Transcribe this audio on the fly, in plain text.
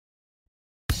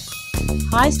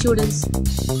Hi students,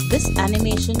 this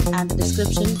animation and the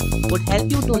description would help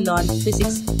you to learn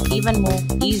physics even more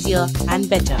easier and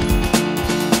better.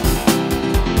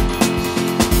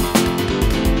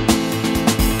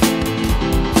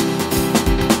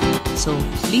 So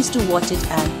please do watch it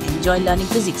and enjoy learning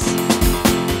physics.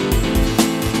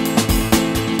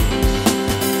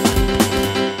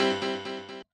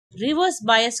 Reverse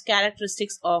bias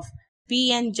characteristics of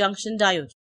PN junction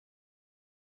diode.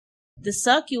 The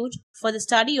circuit for the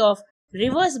study of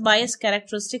reverse bias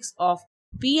characteristics of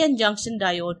PN junction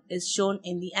diode is shown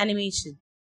in the animation.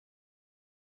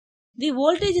 The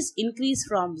voltage is increased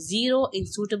from 0 in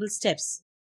suitable steps.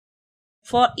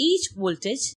 For each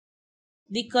voltage,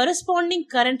 the corresponding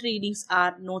current readings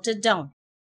are noted down.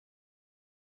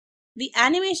 The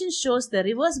animation shows the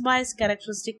reverse bias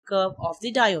characteristic curve of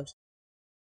the diode.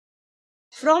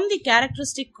 From the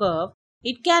characteristic curve,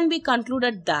 it can be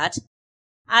concluded that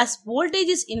as voltage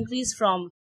is increased from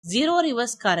 0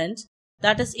 reverse current,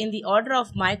 that is in the order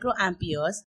of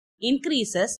microamperes,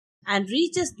 increases and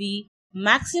reaches the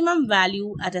maximum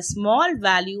value at a small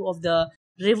value of the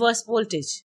reverse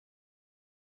voltage.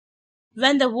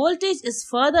 When the voltage is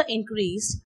further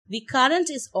increased, the current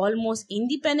is almost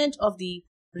independent of the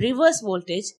reverse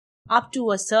voltage up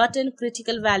to a certain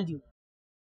critical value.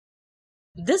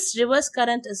 This reverse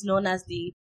current is known as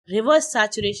the reverse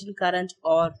saturation current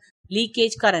or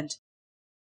leakage current.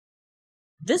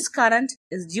 This current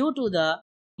is due to the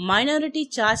minority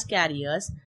charge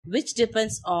carriers, which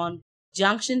depends on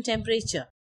junction temperature.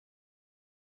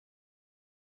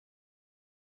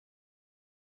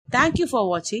 Thank you for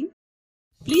watching.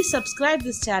 Please subscribe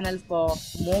this channel for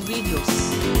more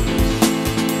videos.